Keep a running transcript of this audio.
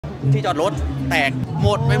ที่จอดรถแตกหม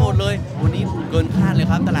ดไปหมดเลยวันนี้เกินคาดเลย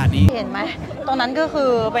ครับตลาดนี้เห็นไหมตรงนั้นก็คื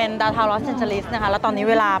อเป็นดาวน์ทาวน์ลอสแอนเจลิสนะคะแล้วตอนนี้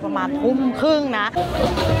เวลาประมาณทุ่มครึ่งนะ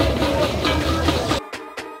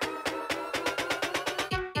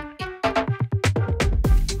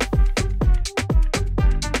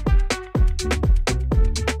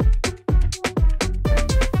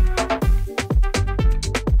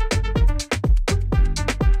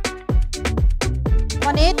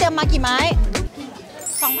วันนี้เตรียมมากี่ไม้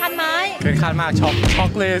 2,000 ไม้เกินคาดมากช็อ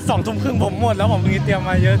กเลย2 ทุ่มครึ่งผมหมดแล้วผมมีเตรียม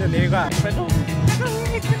มาเยอะเดี๋ยวนี้ก็ไปดู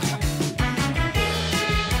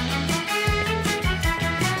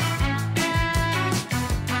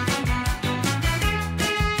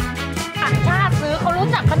ต่างชาติซื้อเขารู้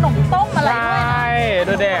จักขนมต้มอะไรด้วยนะใช่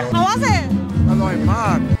ดูเด็กเอาว่าสิอร่อยมา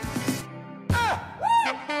ก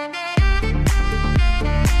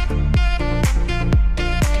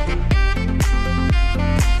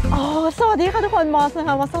สวัสดีค่ะทุกคนมอสนะค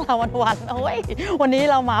ะมอสลาวันโอ้ยวันนี้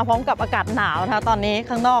เรามาพร้อมกับอากาศหนาวนะคะตอนนี้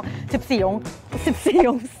ข้างนอก14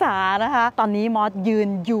 องศานะคะตอนนี้มอสยืน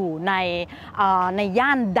อยู่ในย่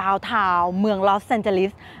านดาวน์ทาวน์เมืองลอสแอนเจลิ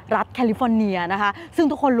สรัฐแคลิฟอร์เนียนะคะซึ่ง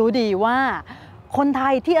ทุกคนรู้ดีว่าคนไท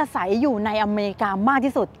ยที่อาศัยอยู่ในอเมริกามาก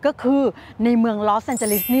ที่สุดก็คือในเมืองลอสแอนเจ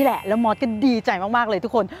ลิสนี่แหละแล้วมอสก็ดีใจมากๆเลยทุ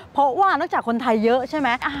กคนเพราะว่านอกจากคนไทยเยอะใช่ไหม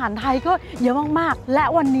อาหารไทยก็เยอะมากๆและ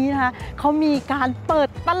วันนี้นะคะเขามีการเปิด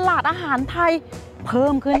ตลาดอาหารไทยเพิ่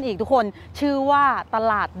มขึ้นอีกทุกคนชื่อว่าต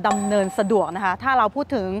ลาดดำเนินสะดวกนะคะถ้าเราพูด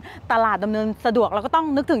ถึงตลาดดำเนินสะดวกเราก็ต้อง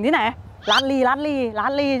นึกถึงที่ไหนร้านลี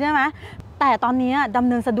ใช่ไหมแต่ตอนนี้ดำ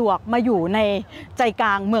เนินสะดวกมาอยู่ในใจกล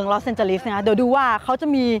างเมืองลอสแอนเจลิสนะเดี๋ยวดูว่าเขาจะ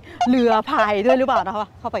มีเรือพายด้วยหรือเปล่านะคะ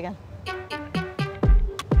เข้าไปกัน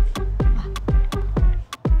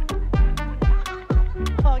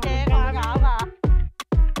โอเคค่ะ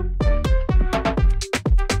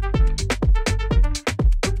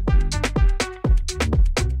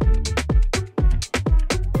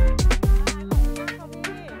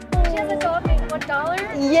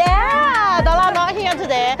Yeah, Dollar not here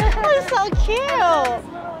today. That's so cute.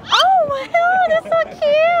 Oh my god, that's so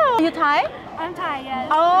cute. You Thai? I'm Thai, yes.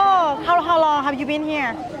 Oh, how long have you been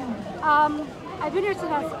here? I've been here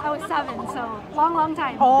since I was 7, so long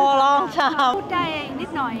time. Oh, long time. พูดได้นิด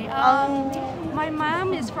หน่อย My mom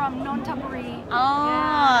is from Nonthaburi.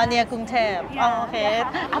 Oh, near กรุงเทพ Oh, okay.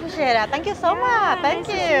 Appreciate that. Thank you so much. Thank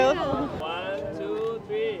you. 1, 2,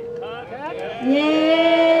 3,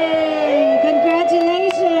 Yay!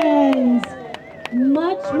 Congratulations!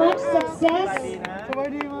 Much success.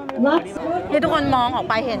 ที่ทุกคนมองออก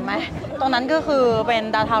ไปเห็นไหมตรงนั้นก็คือเป็น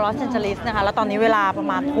ดาวน์ทาวน์ลอสแอนเจลิสนะคะแล้วตอนนี้เวลาประ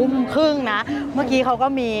มาณทุ่มครึ่งนะเมื่อกี้เขาก็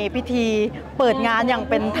มีพิธีเปิดงานอย่าง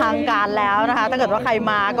เป็นทางการแล้วนะคะถ้าเกิดว่าใคร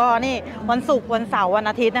มาก็นี่วันศุกร์วันเสาร์วัน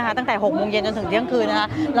อาทิตย์นะคะตั้งแต่6 โมงเย็นจนถึงเที่ยงคืนนะคะ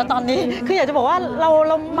แล้วตอนนี้คืออยากจะบอกว่าเ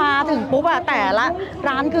รามาถึงปุ๊บอะแต่ละ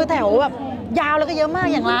ร้านคือแถวแบบยาวแล้วก็เยอะมาก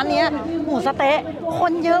อย่างร้านนี้หมูสะเต๊ะค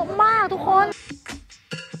นเยอะมากทุกคน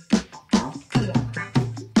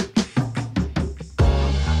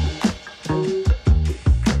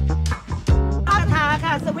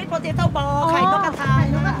สวิตโพเตโต้บอลไข่นกกระทา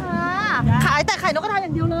ขายแต่ไข่นกกระทาอย่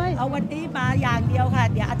างเดียวเลยเอาวันนี้มาอย่างเดียวค่ะ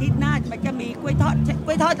เดี๋ยวอาทิตย์หน้ามันจะมีกล้วยทอ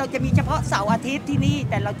ดเราจะมีเฉพาะเสาร์อาทิตย์ที่นี่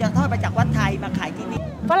แต่เราจะทอดมาจากวัดไทยมาขายที่นี่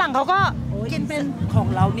ฝรั่งเขาก็กินเป็นของ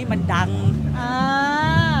เรานี่มันดัง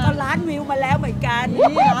ก็ล้านวิวมาแล้วเหมือนกัน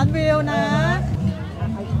นี่ล้านวิวนะ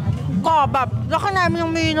กรอบแบบแล้วข้างในมันยั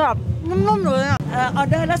งมีแบบนุ่มๆเลยออ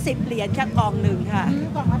เดอร์ละ10 เหรียญค่ะกล่องหนึ่งค่ะ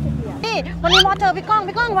กล่องละ10 เหรียญนี่วันนี้มอสเจอพี่ก้อง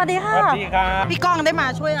สวัสดีค่ะสวัสดีครับพี่ก้องได้มา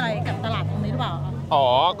ช่วยอะไรกับตลาดตรงนี้หรือเปล่าอ๋อ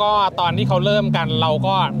ก็ตอนที่เขาเริ่มกันเรา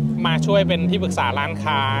ก็มาช่วยเป็นที่ปรึกษาร้าน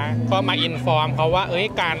ค้าก็มาอินฟอร์มเขาว่า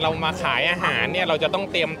การเรามาขายอาหารเนี่ยเราจะต้อง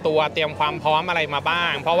เตรียมความพร้อมอะไรมาบ้า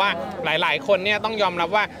งเพราะว่าหลายๆคนเนี่ยต้องยอมรับ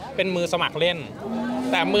ว่าเป็นมือสมัครเล่น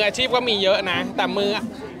แต่มืออาชีพก็มีเยอะนะแต่มื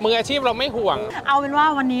ออาชีพเราไม่ห่วงเอาเป็นว่า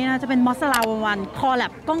วันนี้นะจะเป็นมอสลาวันคอลแล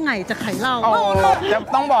บก้องไงจะไข่เล่าจะ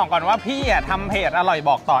ต้องบอกก่อนว่าพี่ทำเพจอร่อย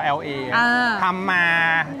บอกต่อ LA ทำมา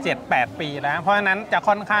 7-8 ปีแล้วเพราะฉะนั้นจะ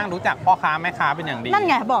ค่อนข้างรู้จักพ่อค้าแม่ค้าเป็นอย่างดีนั่น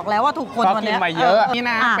ไงบอกแล้วว่าถูกคนวันนี้กินมาเยอะนี่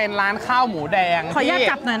นะเป็นร้านข้าวหมูแดงขออนุญาต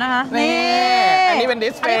จับหน่อยนะคะนี่อันนี้เป็นดิ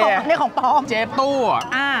สเพย์นี่ของปลอมเจตู้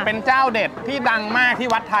เป็นเจ้าเด็ดที่ดังมากที่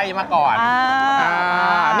วัดไทยมาก่อน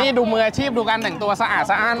นี่ดูมืออาชีพดูการแต่งตัวสะอาด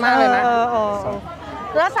สะอ้านมากเลยนะ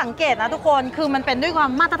แล้วสังเกตนะทุกคนคือมันเป็นด้วยความ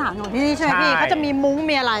มาตรฐานของที่นี่ใช่ไหมพี่เขาจะมีมุ้ง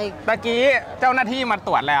มีอะไรตะกี้เจ้าหน้าที่มาต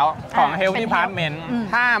รวจแล้วของ Health Department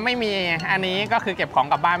ถ้าไม่มีอันนี้ก็คือเก็บของ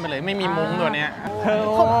กลับบ้านไปเลยไม่มีมุ้งตัวนี้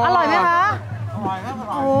อร่อยไหมคะ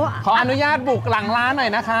ขออนุญาตบุกหลังร้านหน่อ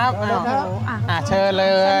ยนะครับ เชิญเล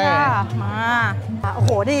ยมาโอ้โห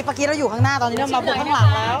นี่เมื่อกี้เราอยู่ข้างหน้าตอนนี้เรามาบุกข้างหลัง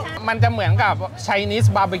แล้วมันจะเหมือนกับ Chinese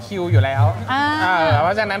barbecue อยู่แล้วเพ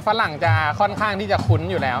ราะฉะนั้นฝรั่งจะค่อนข้างที่จะคุ้น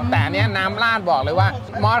อยู่แล้วแต่อันนี้น้ำราดบอกเลยว่า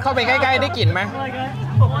มอสเข้าไปใกล้ๆได้กลิ่นไหม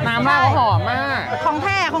น้ำราดหอมมากของแ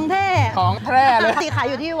ท้ของแท้เลยตีขาย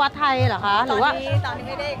อยู่ที่วัดไทยเหรอคะหรือว่าตอนนี้ไ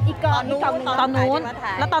ม่ได้อีกก่อนตอนนู้น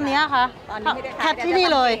แล้วตอนนี้คะแคทที่นี่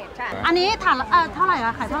เลยอันนี้ถังเท่าไหร่ค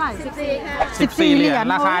ะขายเท่าไหร่14เหรียญ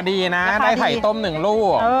ราคาดีนะได้ไข่ต้ม1 ลู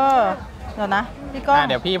กเดี๋ยวนะพี่ก็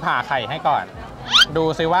เดี๋ยวพี่ผ่าไข่ให้ก่อนดู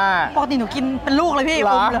ซิว่าปกติหนูกินเป็นลูกเลยพี่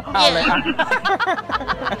เอาเลยครับ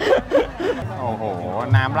โอ้โห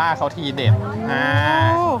น้ำราดเขาทีเด็ด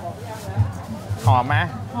หอมไหม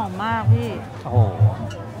หอมมากพี่โอ้โห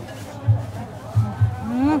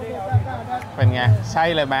เป็นไงใช่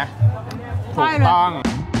เลยไหมถูกต้อง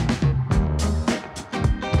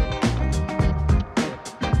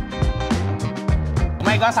ไ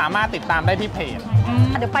ม่ก็สามารถติดตามได้ที่เพจ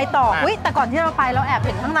เดี๋ยวไปต่อแต่ก่อนที่เราไปเราแอบเ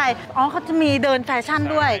ห็นข้างในเขาจะมีเดินแฟชั่น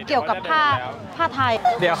ด้วยเกี่ยวกับผ้าไทย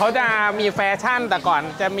เดี๋ยวเขาจะมีแฟชั่นแต่ก่อน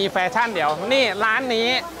จะมีแฟชั่นเดี๋ยวนี่ร้านนี้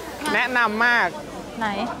แนะนำมากไหน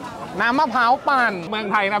น้ำมะพร้าวปั่นเมือง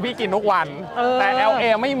ไทยนะพี่กินทุกวันแต่ LA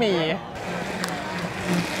ไม่มี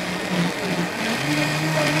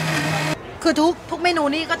คือทุกเมนู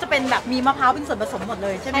นี่ก็จะเป็นแบบมีมะพร้าวเป็นส่วนผสมหมดเล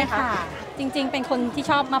ยใช่ไหมคะจริงๆเป็นคนที่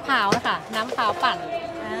ชอบมะพร้าวนะคะน้ำมะพร้าวปั่น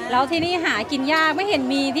แล้วที่นี่หากินยากไม่เห็น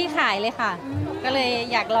มีที่ขายเลยค่ะก็เลย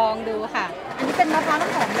อยากลองดูค่ะอันนี้เป็นมะพร้าวน้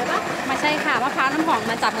ำหอมเลยปะไม่ใช่ค่ะมะพร้าวน้ำหอม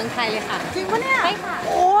มาจากเมืองไทยเลยค่ะจริงปะเนี่ยใช่ค่ะโ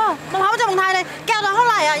อ้มะพร้าวมาจากเมืองไทยเลยแก้วละเท่า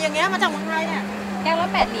ไหร่อ่ะอย่างเงี้ยมาจากเมืองไทยเนี่ยแก้วละ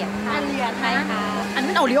8 เหรียญค่ะ8 เหรียญใช่ค่ะอันนี้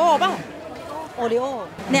เป็นโอริโอป่ะโอริโอ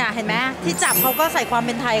เนี่ยเห็นไหมที่จับเขาก็ใส่ความเ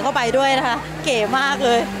ป็นไทยเข้าไปด้วยนะคะเก๋มากเล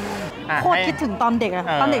ยโคตรคิดถึงตอนเด็กอะ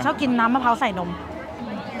ตอนเด็กชอบกินน้ำมะพร้าวใส่นม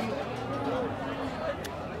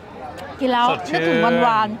กินแล้วนึกถึงหว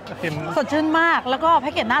านๆสดชื่นมากแล้วก็แพ็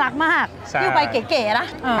กเกจน่ารักมากอยู่ไปเก๋ๆนะ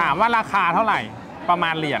ถามว่าราคาเท่าไหร่ประมา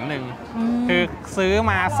ณเหรียญหนึ่งคือซื้อ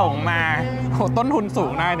มาส่งมาต้นทุนสู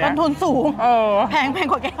งนะเนี่ยต้นทุนสูงแพง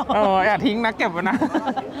กว่าแก้วอย่าทิ้งนะเก็บไว้นะ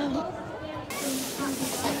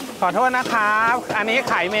ขอโทษนะครับอันนี้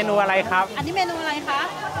ขายเมนูอะไรครับอันนี้เมนูอะไรคะ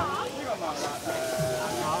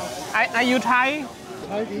Are you Thai?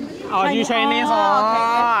 อ๋อ You Chinese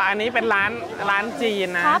อันนี้เป็นร้านจีน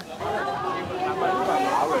นะ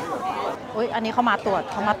อันนี้เขามาตรว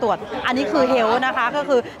จอันนี้คือเฮลนะคะก็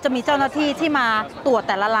คือจะมีเจ้าหน้าที่ที่มาตรวจ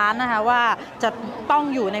แต่ละร้านนะคะว่าจะต้อง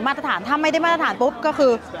อยู่ในมาตรฐานถ้าไม่ได้มาตรฐานปุ๊บก็คื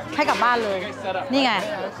อให้กลับบ้านเลยนี่ไง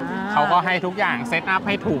เขาก็ให้ทุกอย่างเซตอัพใ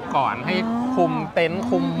ห้ถูกก่อนให้คุมเต็นท์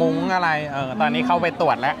คุมมุ้งอะไรตอนนี้เข้าไปตร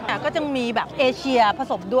วจแล้วก็จะมีแบบเอเชียผ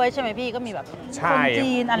สมด้วยใช่ไหมพี่ก็มีแบบคน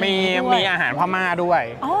จีนอะไรมีอาหารพม่าด้วย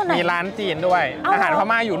มีร้านจีนด้วยอาหารพ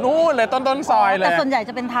ม่าอยู่นู่นเลยต้นซอยเลยแต่ส่วนใหญ่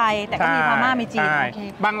จะเป็นไทยแต่ก็มีพม่ามีจีน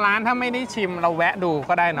บางร้านถ้าไม่ได้ชิมเราแวะดู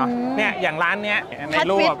ก็ได้เนาะเนี่ยอย่างร้านเนี้ยใน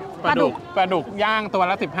รูปปลาดุกย่างตัว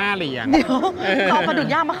ละ15 เหรียญเขาปลาดุก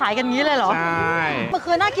ย่างมาขายกันงี้เลยเหรอใช่เมื่อ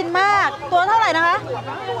คืนน่ากินมากตัวเท่าไหร่นะคะ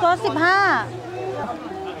ตัว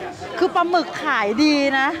15คือปลาหมึกขายดี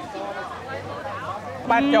นะ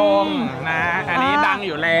ป้าจงนะอันนี้ดังอ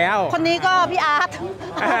ยู่แล้วคนนี้ก็พี่อาร์ต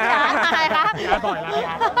อะไรคะพี่อาร์ตบ่อยแล้ว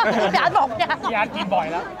พี่อาร์ตบอกพี่อาร์ตกินบ่อย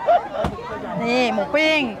แล้วนี่หมู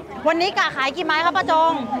ปิ้งวันนี้กะขายกี่ไม้ครับป้าจ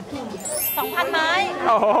ง 2,000 ไม้โ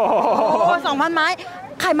อ้โห 2,000 ไม้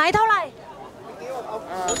ขายไม้เท่าไหร่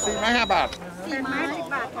4 ไม้ 5 บาท4 ไม้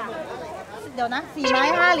10 บาทค่ะเดี๋ยวนะ4 ไม้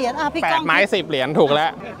 5 เหรียญพี่ก้อง8 ไม้ 10 เหรียญถูกแล้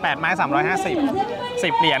ว8 ไม้ 350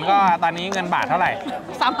 10 เหรียญก็ตอนนี้เงินบาทเท่าไหร่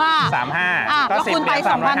35ก็10 เหรียญ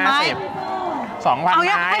350 2,000 ไม้เอา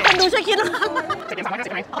อย่างให้คนดูช่วยคิดแล้วกัน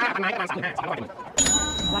350 ไม้1,000 ไม้ประมาณ35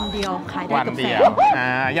วันเดียวขายได้วันเดียว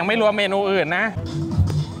ยังไม่รวมเมนูอื่นนะ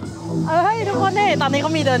ทุกคนนี่ตอนนี้เข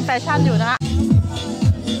ามีเดินแฟชั่นอยู่นะ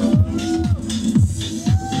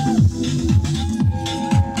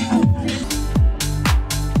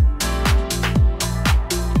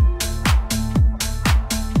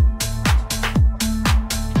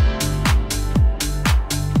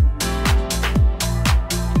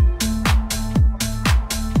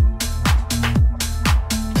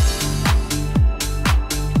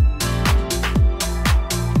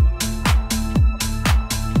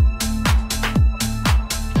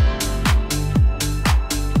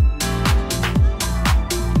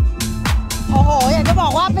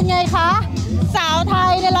เป็นไงคะสาวไท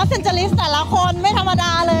ยในลอสแอนเจลิสแต่ละคนไม่ธรรมด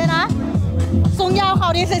าเลยนะสูงยาวเขา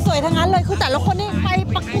ดีสวยๆทั้งนั้นเลยคือแต่ละคนนี่ไป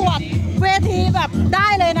ประกวดเวทีแบบได้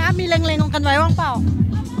เลยนะมีเล็งๆกันไว้ว่างเปล่า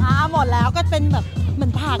หมดแล้วก็เป็นแบบเหมือ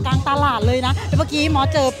นผ่ากลางตลาดเลยนะเมื่อกี้หมอ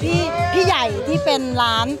เจอพี่ใหญ่ที่เป็น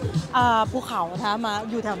ร้านภูเขานะคะมา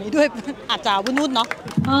อยู่แถวนี้ด้วยอาจจะวุ่นๆเนาะ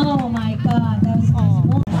Oh my God that's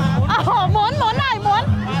awesome หมุนหน่อยหมุน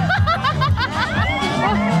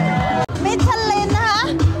มิชลินนะคะ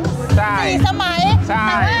ใช่4 สมัย ใช่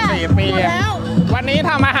 4 ปี แล้ว วันนี้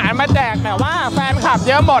ทำอาหารมาแจกแต่ว่าแฟนคลับเ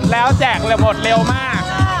ยอะหมดแล้วแจกเลยหมดเร็วมาก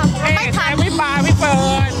ไม่ทันพี่ปาพี่เฟิ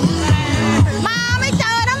ร์นมาไม่เจ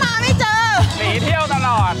อหนีเที่ยวตล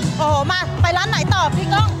อดโอ้โหมาไปร้านไหนต่อพี่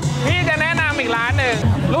ก้องพี่จะแนะนำอีกร้านหนึ่ง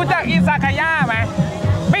รู้จักอิซากายะไหม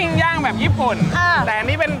ปิ้งย่างแบบญี่ปุ่นแต่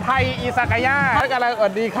นี่เป็นไทยอิซากายะแล้วกันเลยสวั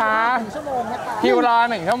สดีครับ1 ชั่วโมงนะคะคิวรอ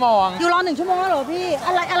1 ชั่วโมงคิวรอ1 ชั่วโมงแล้วเหรอพี่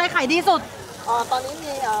อะไรขายดีสุดตอนนี้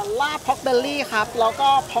มีลาบพ็อกเบลลี่ครับแล้วก็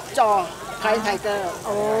พ็อกจอไทเกอร์โ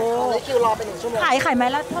อ้ตอนนี้คิวรอไป1 ชั่วโมงขายไม้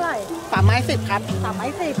ละเท่าไหร่3 ไม้ 10ครับ3 ไม้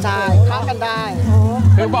 10ใช่ข้ามกันได้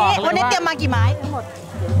คือบอกเลยว่าวันนี้เตรียมมากี่ไม้ทั้งหมด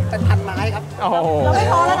เป็น1,000 ไม้ครับโอ้โหเราไม่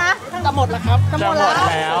พอแล้วนะจะหมดแล้วครับจะหมดแล้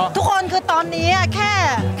วทุกคนคือตอนนี้แ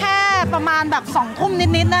ค่ประมาณแบบ2 ทุ่ม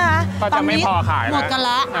นิดๆนะคะก็จะไม่พอขายหมดกันแ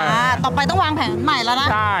ล้วต่อไปต้องวางแผนใหม่แล้วนะ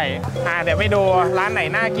ใช่เดี๋ยวไปดูร้านไหน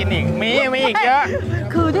น่ากินอีกมีอีกเยอะ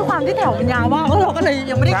คือด้วยความที่แถวมันยาวมากเราก็เลย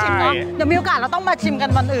ยังไม่ได้ชิมเนาะเดี๋ยวมีโอกาสเราต้องมาชิมกัน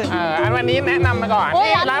วันอื่นวันนี้แนะนำมาก่อน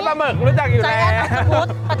นี่ร้านปลาหมึกรู้จักอยู่แล้ว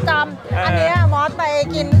ประจำอันนี้มอสไป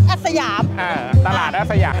กินแอสยามตลาดแอ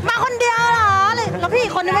สยามมาคนเดียวเหรอแล้วพี่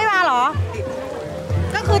คนนึงไม่มาเหรอ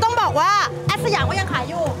ก็คือต้องบอกว่าแอสยามก็ยังขาย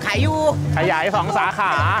อยู่ขยาย2 สาข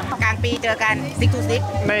ากลางปีเจอกัน6 to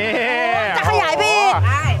 6นี่จะขยายปี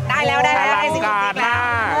ได้แล้วการหน้า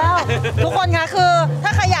ทุกคนคะคือถ้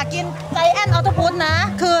าใครอยากกินไจแอนออโตพุทนะ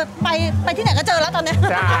คือไปที่ไหนก็เจอแล้วตอนนี้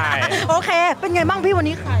ใช่โอเคเป็นไงบ้างพี่วัน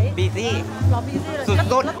นี้ขายบีซี่เลยสุ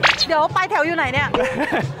ดเดี๋ยวไปแถวอยู่ไหนเนี่ย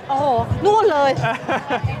โอ้โหนู่นเลย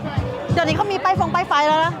เดี๋ยวนี้เขามีป้ายไฟ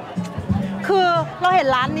แล้วนะคือเราเห็น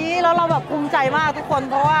ร้านนี้แล้วเราแบบภูมิใจมากทุกคน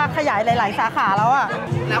เพราะว่าขยายหลายๆสาขาแล้วอะ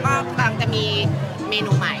แล้วก็กำลังจะมีเม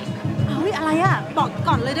นูใหม่อะไรอะบอก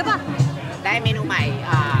ก่อนเลยได้ปะได้เมนูใหม่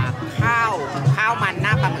ข้าวมันหน้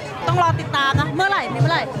าปลาหมึกต้องรอติดตามนะเมื่อไหร่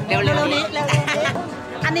เร็วๆนี้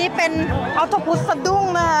อันนี้เป็นออโตพุสสะดุ้ง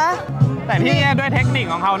นะคะแต่ที่ด้วยเทคนิค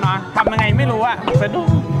ของเขาเนาะทำยังไงไม่รู้อะสะดุ้ง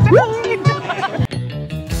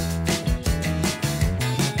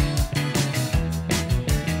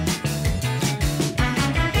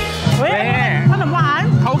ขนมหวาน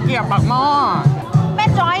เขาเกี๊ยวปักหม้อแม่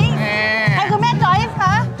จอยใครคือแม่จอยค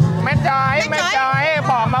ะแม่จอย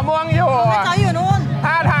ปอกมะม่วงอยู่แม่จอยอยู่นู่น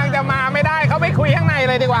ถ้าทางจะมาไม่ได้เขาไปคุยข้างใน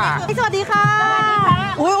เลยดีกว่าสวัสดีค่ะ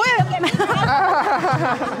อุ้ย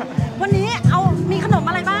วันนี้มีขนม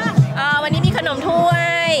อะไรบ้างวันนี้มีขนมถ้ว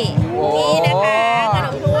ยนี่นะคะขน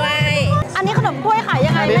มถ้วยอันนี้ขนมถ้วยขาย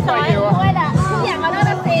ยังไงแม่จอยถ้วยละทุกอย่างเอาละ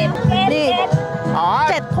10นี่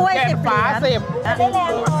7 ถ้วย10 ฟ้า10ได้แร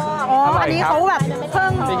งพออันนี้เขาแบบเ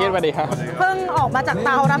พิ่งออกมาจากเต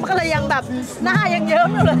านะมันก็เลยยังแบบหน้ายังเยิ้ม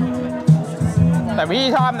อยู่เลยแต่พี่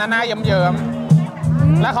ชอบนะหน้าเยิ้ม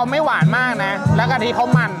แล้วเขาไม่หวานมากนะแล้วกะทิเขา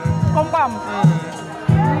มันกลมกล่อม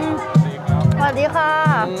สวัสดีค่ะ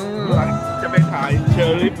จะไปขายเชอ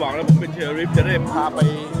ร์ริฟหวังแล้วผมเป็นเชอร์ริฟจะได้พาไป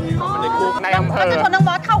ในคุกในอำเภอจะชวนน้องบ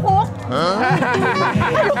อสเข้าคุก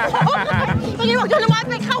เมื่อกี้บอกชวนน้องบอส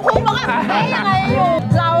ไปเข้าคุกบอกว่ายังไงอยู่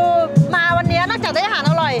เรามาวันนี้นอกจากได้อาหาร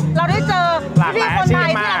อร่อยเราได้เจอพี่คนไทย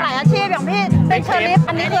ที่หลากหลายอาชีพอย่างพี่เป็นเชอร์ริฟ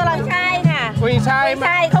อันนี้คืออะไรใช่ค่ะใ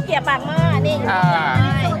ช่เขาเกี๊ยวปากหม้อนี่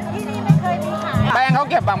ที่นี่ไม่เคยมีขายแป้งเขา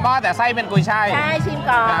เก็บปากหม้อแต่ไส้เป็นกุยช่ายใช่ชิม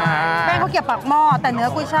ก่อนแป้งเขาเก็บปากหม้อแต่เนื้อ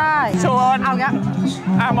กุยช่ายชวนเอาเงี้ย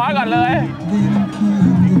มอสก่อนเลย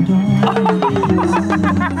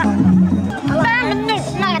แป้งมันหนึบ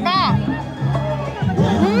หนักอ่ะ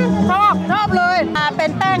ชอบเลยเป็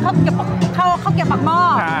นแป้งเขาเก็บปากหม้อ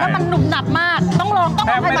แล้วมันหนุบหนับมากต้องลองใค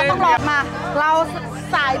รมาต้องลองมาเรา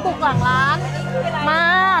สายบุกหลังร้านมา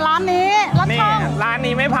ร้านนี้ร้าน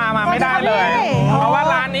นี้ไม่พามาไม่ได้เลยเพราะว่า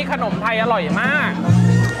ร้านนี้ขนมไทยอร่อยมาก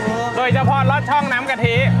โดยเฉพาะลอดช่องน้ำกะ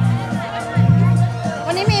ทิ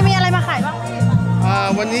วันนี้มีอะไรมาขายบ้าง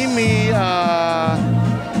วันนี้มี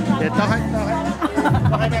เดี๋ยวต้องให้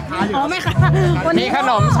แม่ค้าอยู่แม่ค้ามีข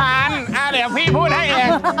นมชั้นเดี๋ยวพี่พูดให้เอง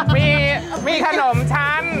มีขนม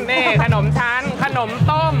ชั้นนี่ขนมชั้นขนม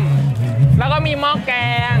ต้มแล้วก็มีหม้อแก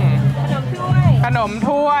งขนม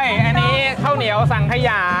ถ้วยอันนี้ข้าวเหนียวสังขย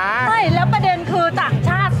าไม่แล้วประเด็นคือต่างช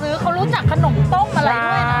าติซื้อเขารู้จักขนมต้มอะไร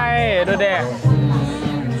ด้วยนะใช่ดูเด็ก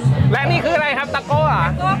และนี่คืออะไรครับตะโก้อะ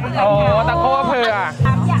โอ้ตะโก้เผือก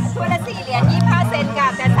3 อย่างถ้วยละ4 เหรียญ25 เซนต์กั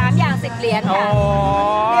บแต่3 อย่าง10 เหรียญค่ะ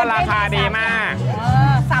ราคาดีมาก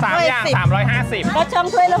3 อย่าง350ก็ช่อง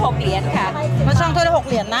ถ้วยละ6 เหรียญค่ะก็ช่องถ้วยละ6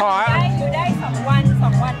 เหรียญนะอยู่ได้2 วัน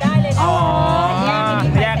ได้เลยนะ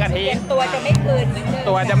แยกกะทิตัวจะไม่คืน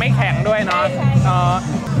ตัวจะไม่แข็งด้วยเนาะ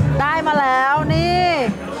ได้มาแล้วนี่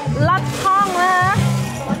ลัดช่องนะ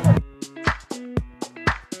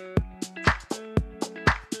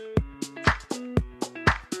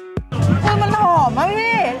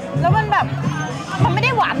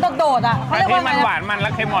ดอ่ะ กะทิมันหวานมันแล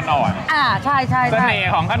ะเค็มอ่อนใช่ใช่เสน่ห์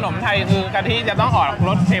ของขนมไทยคือกะทิจะต้องออกร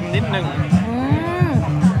สเค็มนิดนึง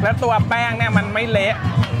แล้วตัวแป้งเนี่ยมันไม่เละ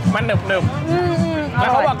มันหนึบๆแล้ว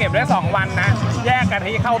เขาบอกเก็บได้2 วันนะแยกกะ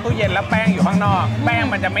ทิเข้าตู้เย็นแล้วแป้งอยู่ข้างนอกแป้ง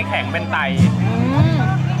มันจะไม่แข็งเป็นไต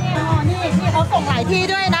นี่เขาส่งหลายที่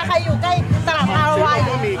ด้วยนะใครอยู่ใกล้ตลาดอารวายเ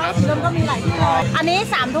ริ่มก็มีหลายที่เลยอันนี้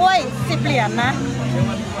3 ถ้วย 10 เหรียญนะ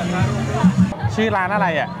ชื่อร้านอะไร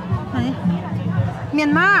อ่ะเมีย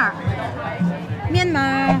นม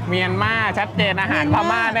าชัดเจนอาหารพ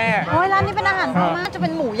ม่าแน่โอ้ยร้านนี้เป็นอาหารพม่าจะเป็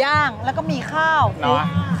นหมูย่างแล้วก็มีข้าวเนาะ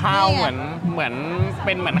ข้าวเหมือนเ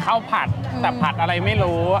ป็นเหมือนข้าวผัดแต่ผัดอะไรไม่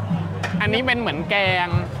รู้อันนี้เป็นเหมือนแกง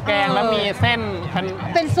แล้วมีเส้น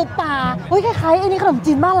เป็นซุปปลาเฮ้ยคล้ายๆไอ้นี่ขนม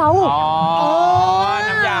จีนบ้านเรา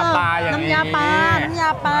น้ำยาปลาอย่างนี้น้ำยา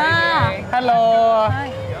ปลาฮัลโหล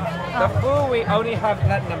The food we only have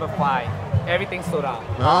that number 5 everything sold out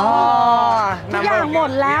ทุกอย่างหม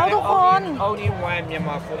ดแล้วทุกคน only one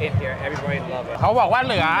Myanmar food in here everybody love it เขาบอกว่าเ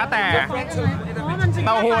หลือแต่เ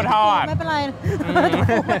ต้าหู้ทอดไม่เป็นไร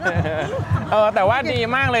แต่ว่าดี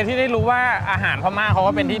มากเลยที่ได้รู้ว่าอาหารพม่าเขา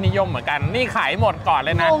ก็เป็นที่นิยมเหมือนกันนี่ขายหมดก่อนเล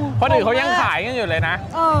ยนะเพราะอื่นเขายังขายกันอยู่เลยนะ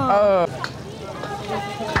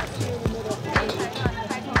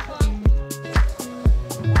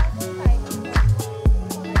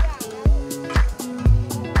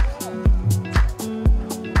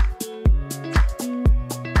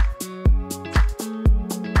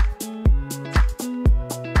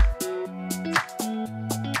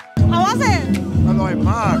อร่อย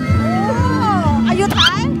มากอายุท้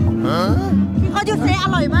ายเขาอยู่เซอ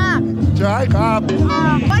ร่อยมากใช่ครับ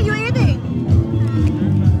What you eating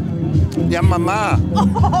ยำมาม่า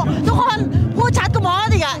ทุกคนพูดชัดกับหมอ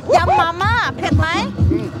ดิอ่ะยำมาม่าเผ็ดไหม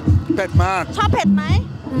เผ็ดมากชอบเผ็ดไหม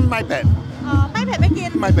ไม่เผ็ดไม่เผ็ดไม่กิน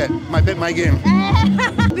ไม่เผ็ดไม่กิน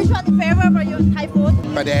Which one is favorite for you Thai food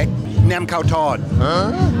ปลาแดกแหนมข้าวทอด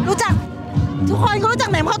รู้จักทุกคนก็รู้จัก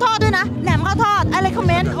แหนมข้าวทอดด้วยนะแหนมข้าวทอด I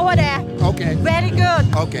recommend over there Okay very good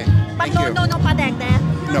Okay but no ปลาแดกแดก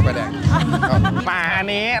no ปลาแดกอัน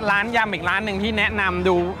นี้ร้านยำอีกร้านหนึ่งที่แนะนำ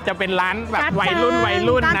ดูจะเป็นร้านแบบวัย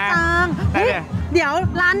รุ่นนะเดี๋ยว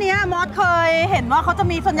ร้านนี้มอสเคยเห็นว่าเขาจะ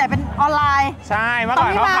มีส่วนใหญ่เป็นออนไลน์ใช่เมื่อก่อ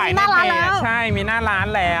นเขาขายในเพจใช่มีหน้าร้าน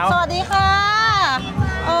แล้วสวัสดีค่ะ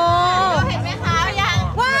เห็นไหมคะยัง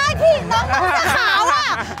ว้ายพี่น้องเสื้อขาวอ่ะ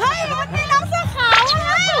เฮ้ยวันนี้น้องเสื้อขาวอ่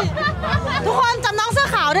ะทุกคนจำน้องเสื้อ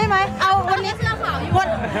ขาวได้ไหมเอาวันนี้เสื้อขาวอยู่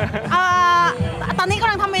ตอนนี้ก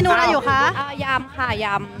ำลังทำเมนูอะไรอยู่คะยำค่ะ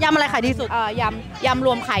ยำอะไรขายดีสุดยำร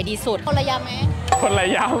วมขายดีสุดคนละยำไหมคนละ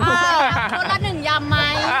ยำคนละ1 ยำไหม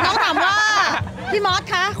น้องถามว่าพี่มอส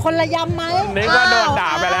คะคนละยำไหมนี่ก็โดนด่า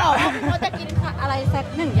ไปแล้วเขาจะกินอะไรสัก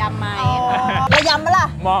1 ยำไหมละยำไหมล่ะ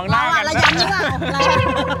มองหน้ากันละยำหรือเปล่า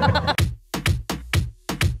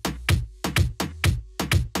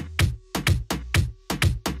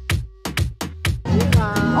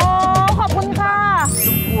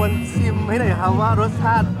ให้หน่อยครับว่ารสช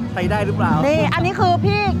าติไปได้หรือเปล่านี่อันนี้คือ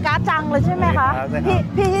พี่การ์ดจังเลยใช่ไหมคะ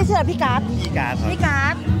พี่ที่ชื่อพี่การ์ด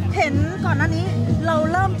เห็นก่อนหน้านี้เรา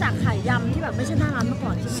เริ่มจากขายยำที่แบบไม่ใช่หน้าร้านเมื่อก่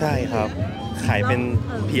อนใช่ครับขายเป็น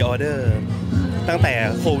พรีออเดอร์ตั้งแต่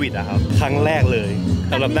โควิดอะครับครั้งแรกเลย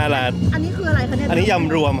สำหรับหน้าร้านอันนี้คืออะไรคะเนี่ยอันนี้ย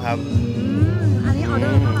ำรวมครับอันนี้ออเดอ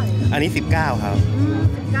ร์เท่าไหร่อันนี้19ครับ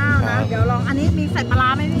19นะเดี๋ยวลองอันนี้มีใส่ปลา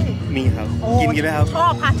ไหมพี่มีครับกินไหมครับชอ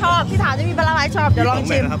บค่ะชอบที่ถามจะมีปลาไหมชอบเดี๋ยวลอง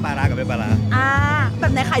ชิมครับปลาร้ากับไม่ปลาร้าแบ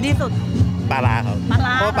บไหนขายดีสุดปลาร้าครับ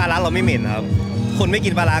เพราะปลาร้าเราไม่เหม็นครับคนไม่กิ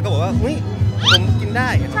นปลาร้าก็บอกว่าอุ้ยผมกินได้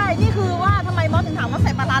ใช่นี่คือว่าทำไมมอสถึงถามว่าใ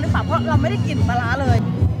ส่ปลาร้าหรือเปล่าเพราะเราไม่ได้กินปลาร้าเลย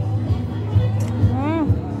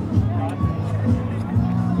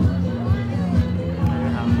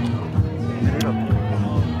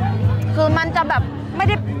คือมันจะแบบไม่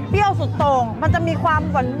ได้เปรี้ยวสุดโต่งมันจะมีความ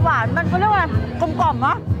หวานมันเขาเรียกว่ากลมกล่อมเน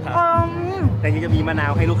าะแต่ยังจะมีมะนา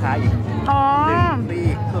วให้ลูกค้าอีกปี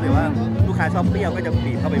กก็แบบว่าลูกค้าชอบเปรี้ยวก็จะ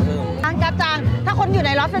บีบเข้าไปเพิ่มร้านกาจางถ้าคนอยู่ใน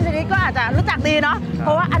ลอสแอนเจลิสก็อาจจะรู้จักดีเนาะเพ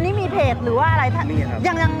ราะว่าอันนี้มีเพจหรือว่าอะไร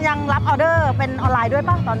ยังรับออเดอร์เป็นออนไลน์ด้วย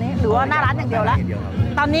ป่ะตอนนี้หรือว่าหน้าร้านอย่างเดียวแล้ว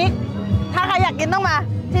ตอนนี้ถ้าใครอยากกินต้องมา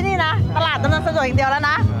ที่นี่นะตลาดดำเนินสะดวกอย่างเดียวแล้ว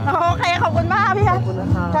นะโอเคขอบคุณมากพี่ขอบคุณนะ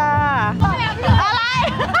คะอะไร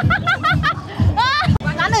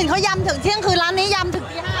ร้านอื่นเขายำถึงเที่ยงคืนร้านนี้ยำถึง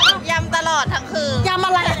ตี 5ยำตลอดทั้งคืนยำอ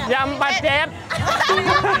ะไรยำปลาเจ็ด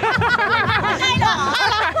ใช่หรอ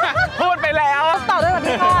พูดไปแล้วต่อด้วยวัน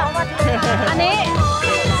นี้ค่ะอันนี้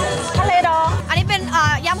ทะเลดองอันนี้เป็น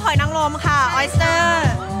ยำหอยนางรมค่ะออยสเตอร์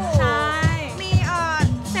ใช่มี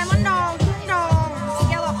แซลมอนดองกุ้งดองส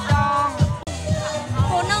แกลล็อกดอง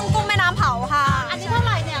ปูนึ่งกุ้งแม่น้ำเผาค่ะอันนี้เท่าไ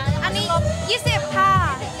หร่เนี่ยอันนี้20ค่ะ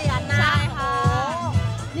เหรียญนะใช่ค่ะ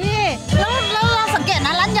นี่แล้วเราสังเกตน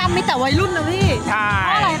ะร้านยำมีแต่วัยรุ่นนะพี่เพ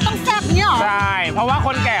ราะอะไรต้องแซ่บ เพราะว่าค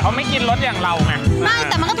นแก่เขาไม่กินรสอย่างเราไงไม่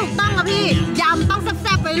แต่มันก็ถูกต้องอะพี่ยำต้องแ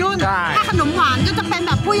ซ่บๆไปรุ่นถ้าขนมหวานก็จะเป็นแ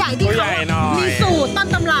บบผู้ใหญ่ที่เขามีสูตรต้น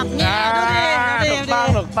ตำรับเนี่ย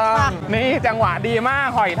ถูกต้องนี่จังหวะดีมาก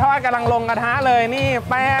หอยทอดกำลังลงกระทะเลยนี่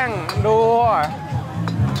แป้งดู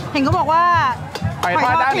เห็นเขาบอกว่าหอยทอ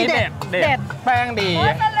ดด้านนี้เด็ดแป้งดี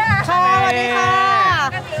สวัสดีค่ะ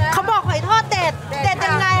เขาบอกหอยทอดเด็ด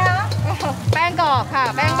ยังไงคะแป้งกรอบค่ะ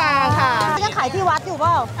แป้งบางค่ะยังขายที่วัดอยู่เป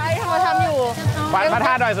ล่าใช่เขาทำอยู่วัดพระธ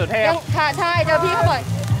าตุดอยสุเทพค่ะใช่เจอพี่เขาบ่อย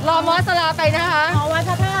รอมอสลาไปนะคะวัด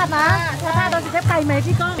พระธาตุนะพระธาตุดอยสุเทพไกลไหม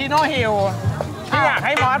พี่ก้องที่โนฮิลที่อยากใ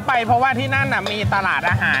ห้มอสไปเพราะว่าที่นั่นน่ะมีตลาด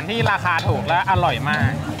อาหารที่ราคาถูกและอร่อยมาก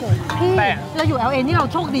แต่เราอยู่ LA นี่เรา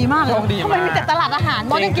โชคดีมากเลยเพราะมันมีแต่ตลาดอาหาร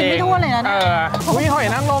มอสยังกินไม่ทั่วเลยนะมีหอย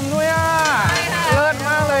นางรมด้วยอ่ะเลิศ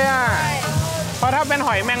มากเลยอ่ะเพราะถ้าเป็นห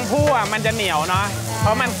อยแมงผู้อ่ะมันจะเหนียวเนาะเพร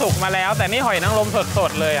าะมันสุกมาแล้วแต่นี่หอยนางรมส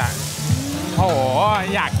ดๆเลยอ่ะโอ้โห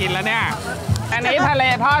อยากกินแล้วเนี่ยอันนี้ทะเล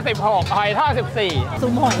ทอด16หอยทอด14ซุ่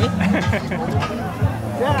มหอย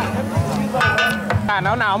ห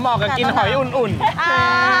นาวๆเหมาะกับกินหอยอุ่น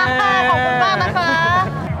ๆขอบคุณมากนะคะ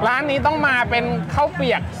ร้านนี้ต้องมาเป็นข้าวเ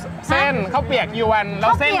ปียกเส้นข้าวเปียกยวนแล้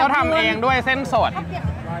วเส้นเขาทำเองด้วยเส้นสด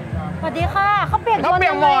สวัสดีค่ะข้าวเปียก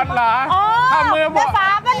หมดเหรอทำมือบอกฟ้า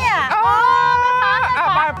ปะเนี่ย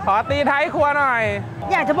ไปขอตีท้ายครัวหน่อย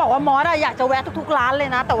อยากจะบอกว่ามอสอยากจะแวะทุกๆร้านเลย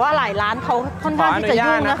นะแต่ว่าหลายร้านเขาค่อนข้างที่จะ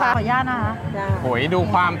ยุ่งนะคะขออนุญาตนะคะโอ้ยดู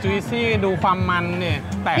ความจุยซี่ดูความมันเนี่ย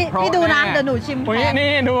แตกโพร่พี่ดูนะเดี๋ยวหนูชิม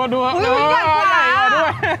นี่ดูใหญ่กว่าด้ว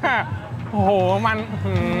ยโอ้โหมั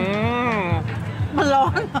นร้อ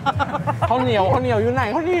นข้าวเหนียวอยู่ไหน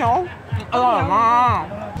ข้าวเหนียวอร่อยมาก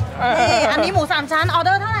อันนี้หมู3ชั้นออเด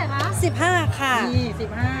อร์เท่าไหร่คะ15ค่ะ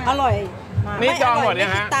15อร่อยนี่จองหมดยั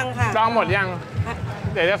งฮะจองหมดยัง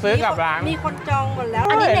เดี๋ยวจะซื้อกลับร้านมีคนจองหมดแล้ว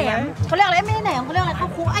อันนี้แหนมเขาเรียกอะไรไม่ใช่แหนมเขาเรียกอะไรข้า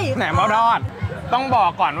วคุกแหนมทอดต้องบอก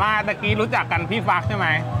ก่อนว่าตะกี้รู้จักกันพี่ฟักใช่ไหม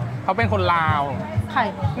เขาเป็นคนลาวใคร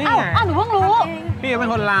นี่ไงหนูเพิ่งรู้พี่เป็น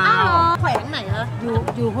คนลาวแขวงไหนคะ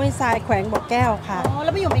อยู่ห้วยทรายแขวงบ่อแก้วค่ะอ๋อแล้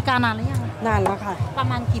วไปอยู่อเมริกานานหรือยังนานแล้วค่ะประ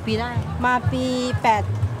มาณกี่ปีได้มาปี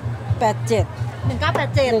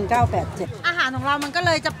1987อาหารของเรามันก็เ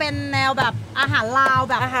ลยจะเป็นแนวแบบอาหารลาว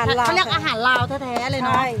แบบเขาเรียกอาหารลาวแท้ๆเลยเ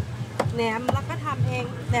นาะแหนมเราก็ทำเอง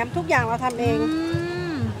แหนมทุกอย่างเราทำเอง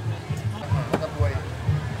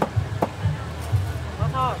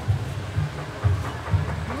ทอด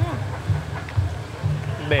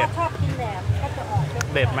เด็ดชอบกินแหนมก็จะออก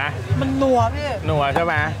เด็ดไหมมันนัวพี่นัวใช่ไ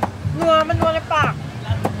หมมันนัวในปาก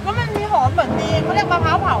ก็มันมีหอมเหมือนมีเขาเรียกมะพร้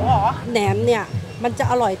าวเผาหรอแหนมเนี่ยมันจะ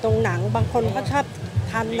อร่อยตรงหนังบางคนก็ชอบ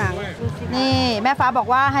ทานหนังนี่แม่ฟ้าบอก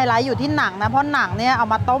ว่าไฮไลท์อยู่ที่หนังนะเพราะหนังเนี่ยเอา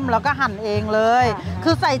มาต้มแล้วก็หั่นเองเลยคื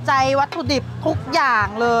อใส่ใจวัตถุดิบทุกอย่าง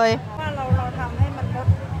เลยว่าเราทำให้มันรส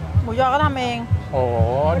หมูยอก็ทำเองโอ้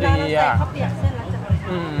ดีอ่ะข้าวเปียกเส้นแล้วจะ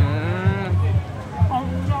ของห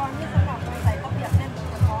มูยอนี่สำหรับใส่ข้าวเปียกเส้น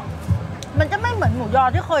เฉพาะมันจะไม่เหมือนหมูยอ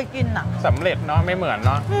ที่เคยกินอ่ะสำเร็จเนาะไม่เหมือนเ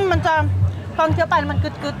นาะมันจะตอนเคี้ยวไปมัน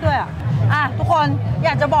กึดๆด้วยทุกคนอย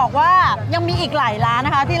ากจะบอกว่ายังมีอีกหลายร้านน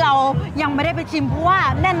ะคะที่เรายังไม่ได้ไปชิมเพราะว่า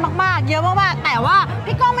แน่นมากๆเยอะมากๆแต่ว่า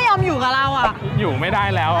พี่ก้องไม่ยอมอยู่กับเราอยู่ไม่ได้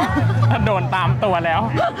แล้วโดนตามตัวแล้ว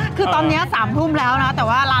คือตอนนี้3 ทุ่มแล้วนะแต่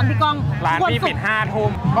ว่าร้านพี่ก้องร้านพี่ปิด5 ทุ่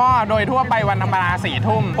มก็โดยทั่วไปวันธรรมดา4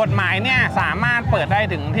 ทุ่มกฎหมายเนี่ยสามารถเปิดได้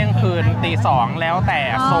ถึงเที่ยงคืนตี 2แล้วแต่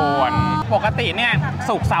ส่วนปกติเนี่ย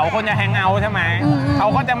ศุกร์เสาร์คนจะแฮงเอาท์ใช่ไหมเขา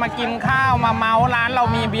ก็จะมากินข้าวมาเมาร้านเรา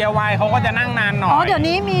มีเบียร์ไวน์เขาก็จะนั่งนานหน่อยเดี๋ยว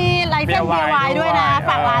นี้มีไลเซนส์เบียร์ไวน์ด้วยนะฝ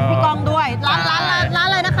ากร้านพี่ก้องด้วยร้านอ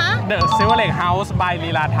ะไรนะคะ The Silver Lake House by ลี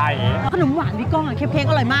ลาไทยขนมหวานพี่ก้องเค้ก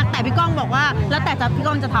อร่อยมากแต่พี่ก้องบอกว่าแล้วแต่พี่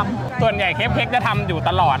ก้องจะทำส่วนใหญ่เค้กจะทำอยู่ต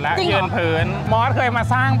ลอดแล้วยืนพื้นมอสเคยมา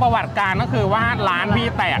สร้างประวัติการก็คือว่าร้านพี่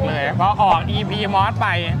แตกเลยเพราะออก EP มอสไป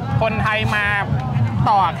คนไทยมา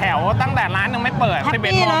ต่อแถวตั้งแต่ร้านยังไม่เปิด11 โ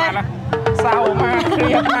มงมาแล้วเศร้ามากเค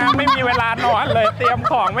รียดมากไม่มีเวลานอนเลยเตรียม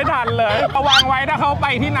ของไม่ทันเลยระวังไว้ถ้าเขาไป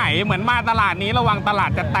ที่ไหนเหมือนมาตลาดนี้ระวังตลา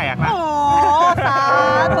ดจะแตกนะสา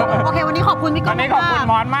ธุโอเควันนี้ขอบคุณพี่ก้องวันนี้ขอบคุณ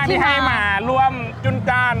มอสมากที่ให้มาร่วมจุน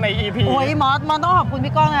จ้านใน EP โอ้ยมอสต้องขอบคุณ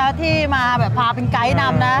พี่ก้องนะที่มาแบบพาเป็นไกด์น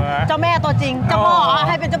ำนะเจ้าแม่ตัวจริงเจ้าพ่อใ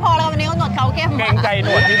ห้เป็นเจ้าพ่อแล้ววันนี้เขาหนวดเขาเข้มเก่งใจหน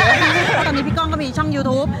วดที่ด้วยตอนนี้พี่ก้องก็มีช่อง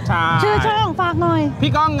YouTube ชื่อช่องฝากหน่อย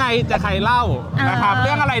พี่ก้องไงจะใครเล่านะครับเ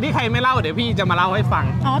รื่องอะไรที่ใครไม่เล่าเดี๋ยวพี่จะมาเล่าให้ฟัง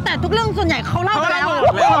แต่ทุกเรื่องส่วนใหญ่เขาเล่าไปแล้ว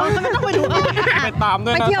ไม่ต้องไปดูไปตามด้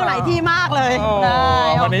วยไปเที่ยวหลายที่มากเลย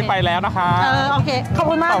วันนี้ไปแล้วนะคะโอเคขอบ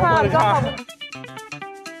คุณมากค่ะ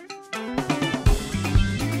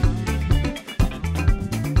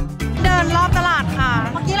เดินรอบตลาดค่ะ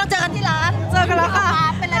เมื่อกี้เราเจอกันที่ร้านเจอกันแล้วค่ะ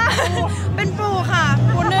เป็นอะไรเป็นปูค่ะ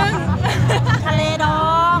ปูนึ่งทะเลดอ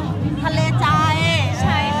งทะเลใจใ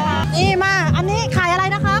ช่ค่ะนี่มาอันนี้ขายอะไร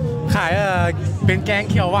นะครับขายเป็น แกง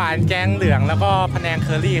เขียวหวานแกงเหลืองแล้วก็พะแนงเค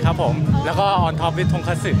อรี่ครับผมแล้วก็ออนท็อปวิททง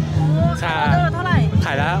คัตสึใช่ออเดอร์เท่าไหร่ข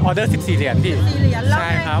ายแล้วออเดอร์14 เหรียญพี่14 เหรียญแล้ว ใช่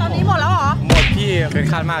ครับ ตอนนี้หมดแล้วเหรอหมดพี่เกิน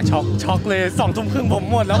คาดมากช็อกเลย2 ทุ่มครึ่งผม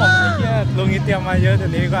หมดแล้วผมไอ้เหี้ยลุงนี้เตรียมมาเยอะเดี๋ย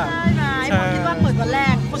วนี้กว่าใช่ผมคิดว่าเปิดวันแร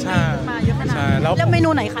กคนมาเยอะขนาดแล้วเมนู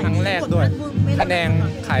ไหนขายครั้งแรกด้วยพะแนง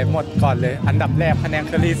ขายหมดก่อนเลยอันดับแรกพะแนงเ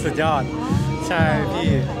คอรี่สุดยอดใช่พี่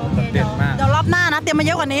เด็ดมากเดี๋ยวรอบหน้านะเตรียมมาเ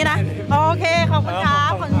ยอะกว่านี้นะโอเคขอบคุณครั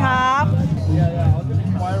บขอบคุณครับ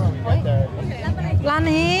ร้าน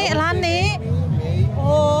นี้โ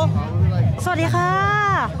อ้สวัสดีค่ะ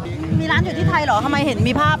มีร้านอยู่ที่ไทยเหรอทำไมเห็น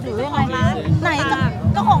มีภาพอยู่ยังไงไหน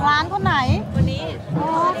เจ้าของร้านคนไหนวันนี้อ๋อ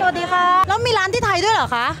สวัสดีค่ะแล้วมีร้านที่ไทยด้วยเหรอ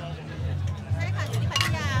คะใช่ค่ะอยู่ที่พัท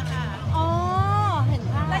ยาค่ะอ๋อเห็น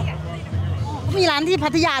ภาพมีร้านที่พั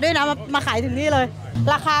ทยาด้วยนะมาขายถึงนี่เลย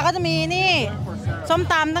ราคาก็จะมีนี่ส้ม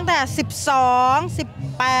ตำตั้งแต่12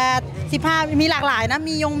 18 15มีหลากหลายนะ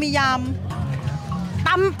มียำต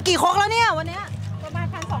ำกี่ครกแล้วเนี่ยวันนี้ประมาณ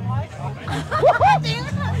 1,200 จริง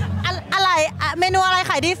อะไรเมนูอะไร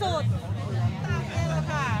ขายดีสุด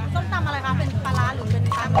ส้มตำอะไรคะเป็นปลาร้าหรือเป็น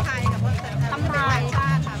ตำไทยกับตำไทยชา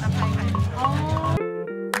ติค่ะตำไทยค่ะ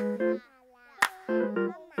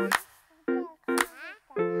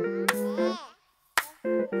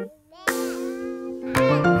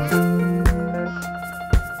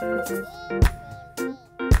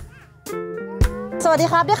สวัสดี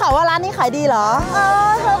ครับได้ข่าวว่าร้านนี้ขายดีเหรอ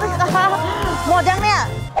หมดยังเนี่ย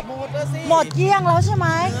หมดแล้วสิหมดเกลี้ยงแล้วใช่ไหม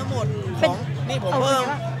เนื้อหมดของนี่ผมเ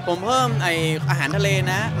พิ่มไออาหารทะเล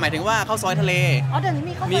นะหมายถึงว่าข้าวซอยทะเลอ๋อเดี๋ยวนี้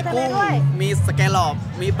มีข้าวซอยทะเลด้วยมีสแกลลอบ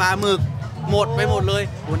มีปลาหมึกหมดไปหมดเลย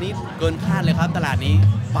วันนี้เกินคาดเลยครับตลาดนี้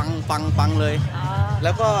ปังเลยแ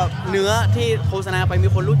ล้วก็เนื้อที่โฆษณาไปมี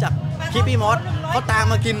คนรู้จักคิปปี้มอสเขาตาม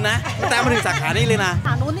มากินนะตามมาถึงสาขานี้เลยนะสาข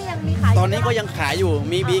านู้นนี่ยังมีขายตอนนี้ก็ยังขายอยู่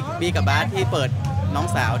มีบีกับบาสที่เปิดน้อง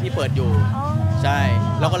สาวที่เปิดอยู่ใช่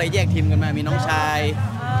เราก็เลยแยกทีมกันมามีน้องชาย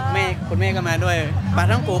คุณแม่ก็มาด้วยปลา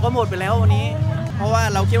ท่องโกก็หมดไปแล้ววันนี้เพราะว่า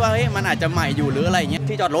เราคิดว่าเฮ้ยมันอาจจะใหม่อยู่หรืออะไรเงี้ย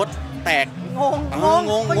ที่จอดรถแตกง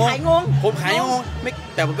งคนขายงงผมขายงงไม่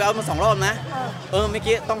แต่ผมไปเอามา2 รอบนะเมื่อ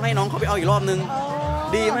กี้ต้องให้น้องเขาไปเอาอีกรอบนึง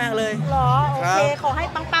ดีมากเลยเหรอโอเคขอให้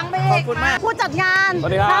ปังๆไปขอบคุณมากผู้จัดงาน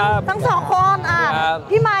ทั้ง2 คน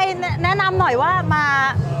พี่ไมค์แนะนำหน่อยว่า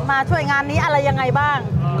มาช่วยงานนี้อะไรยังไงบ้าง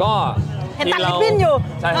ก็เห็นตัดลิปปิ้นอยู่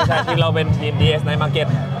ใช่ทีมเราเป็นทีม DS Night Market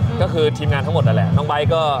ก็คือทีมงานทั้งหมดนั่นแหละน้องไบค์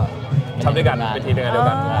ก็ทำด้วยกันเป็นทีมงานเดียว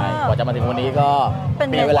กันกว่าจะมาถึงวันนี้ก็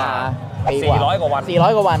มีเวลา400 กว่า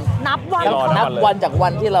วันนับวันจากวั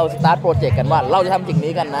นที่เราสตาร์ทโปรเจกต์กันว่าเราจะทำสิ่ง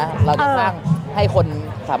นี้กันนะเราจะสร้างให้คน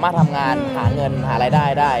สามารถทำงานหาเงินหารายได้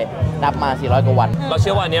ได้นับมา400 กว่าวันเราเ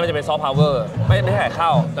ชื่อว่าอันนี้มันจะเป็นซอฟต์พาวเวอร์ไม่ได้ขายข้า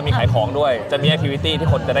วจะมีขายของด้วยจะมีแอคทิวิตี้ที่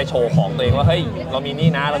คนจะได้โชว์ของตัวเองว่าเฮ้ยเรามีนี่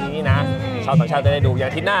นะชาวต่างชาติจะได้ดูอย่าง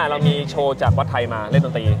อาทิตย์หน้าเรามีโชว์จากวัดไทยมาเล่นด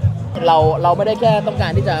นตรีเราไม่ได้แค่ต้องกา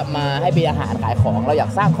รที่จะมาให้มีอาหารขายของเราอยา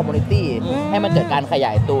กสร้างคอมมูนิตี้ให้มันเกิดการขย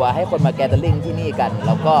ายตัวให้คนมาแกเธอริ่งที่นี่กันแ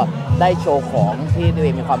ล้วก็ได้โชว์ของที่ตัวเอ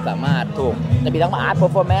งมีความสามารถถูกจะมีทั้งอาร์ตเพอ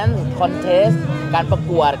ร์ฟอร์แมนซ์คอนเทสต์การประ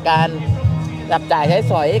กวดการจับจ่ายใช้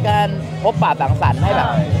สอยการพบปะสังสรรค์ให้แบบ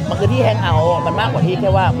มันคือที่แฮงเอาท์มันมากกว่าที่แค่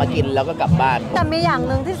ว่ามากินแล้วก็กลับบ้านแต่มีอย่าง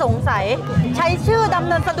หนึ่งที่สงสัยใช้ชื่อดำ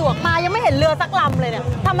เนินสะดวกมายังไม่เห็นเรือสักลำเลยเนี่ย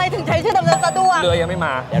ทำไมถึงใช้ชื่อดำเนินสะดวกเรือยังไม่ม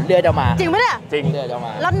าเดี๋ยวเรือจะมาจริงไหมเนี่ยจริงเรือจะม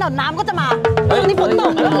าแล้วน้ำก็จะมานี่ฝนต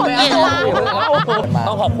กแล้วฝนจะมา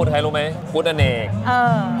ต้องขอบคุณใครรู้ไหมคุณอเนก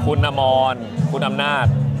คุณอมรคุณอำนาจ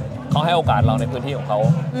เขาให้โอกาสเราในพื้นที่ของเขา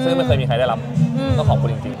ซึ่งไม่เคยมีใครได้รับต้องขอบคุณ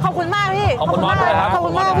จริงๆขอบคุณมากพี่ขอบคุณมากครับขอบคุ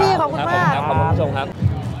ณมากพี่ขอบคุณมากขอบคุณผู้ชมครับ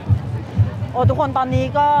โอ้ทุกคนตอนนี้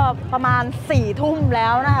ก็ประมาณ4 ทุ่มแล้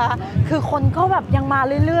วนะคะคือคนก็แบบยังมา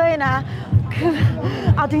เรื่อยๆนะคือ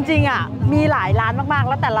เอาจริงๆอ่ะมีหลายร้านมากๆ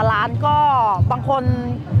แล้วแต่ละร้านก็บางคน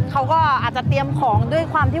เขาก็อาจจะเตรียมของด้วย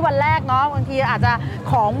ความที่วันแรกเนาะบางทีอาจจะ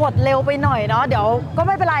ของหมดเร็วไปหน่อยเนาะเดี๋ยวก็ไ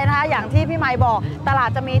ม่เป็นไรนะคะอย่างที่พี่ไมค์บอกตลาด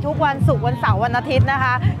จะมีทุกวันศุกร์วันเสาร์วันอาทิตย์นะค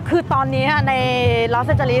ะคือตอนนี้ในลอส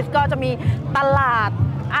แอนเจลิสก็จะมีตลาด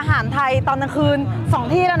อาหารไทยตอนกลางคืน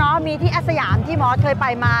2 ที่แล้วเนาะมีที่แอสยามที่มอสเคยไป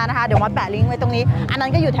มานะคะเดี๋ยวมอสแปะลิงก์ไว้ตรงนี้อันนั้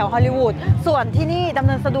นก็อยู่แถวฮอลลีวูดส่วนที่นี่ดำเ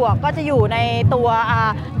นินสะดวกก็จะอยู่ในตัว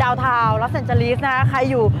ดาวน์ทาวน์ลอสแอนเจลิสนะคะใคร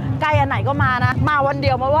อยู่ใกล้อันไหนก็มานะมาวันเดี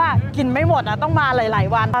ยวมาว่ากินไม่หมดนะต้องมาหลาย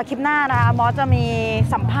ๆวันคลิปหน้านะคะมอสจะมี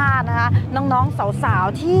สัมภาษณ์นะคะน้องๆสาว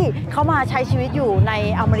ๆที่เขามาใช้ชีวิตอยู่ใน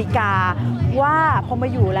อเมริกาว่าพอมา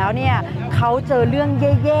อยู่แล้วเนี่ยเขาเจอเรื่อง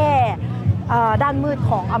แย่ด้านมืด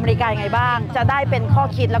ของอเมริกายังไงบ้างจะได้เป็นข้อ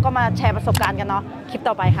คิดแล้วก็มาแชร์ประสบการณ์กันเนาะคลิป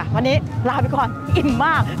ต่อไปค่ะวันนี้ลาไปก่อนอิ่มม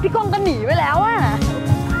ากพี่ก้องก็หนีไปแล้วอะ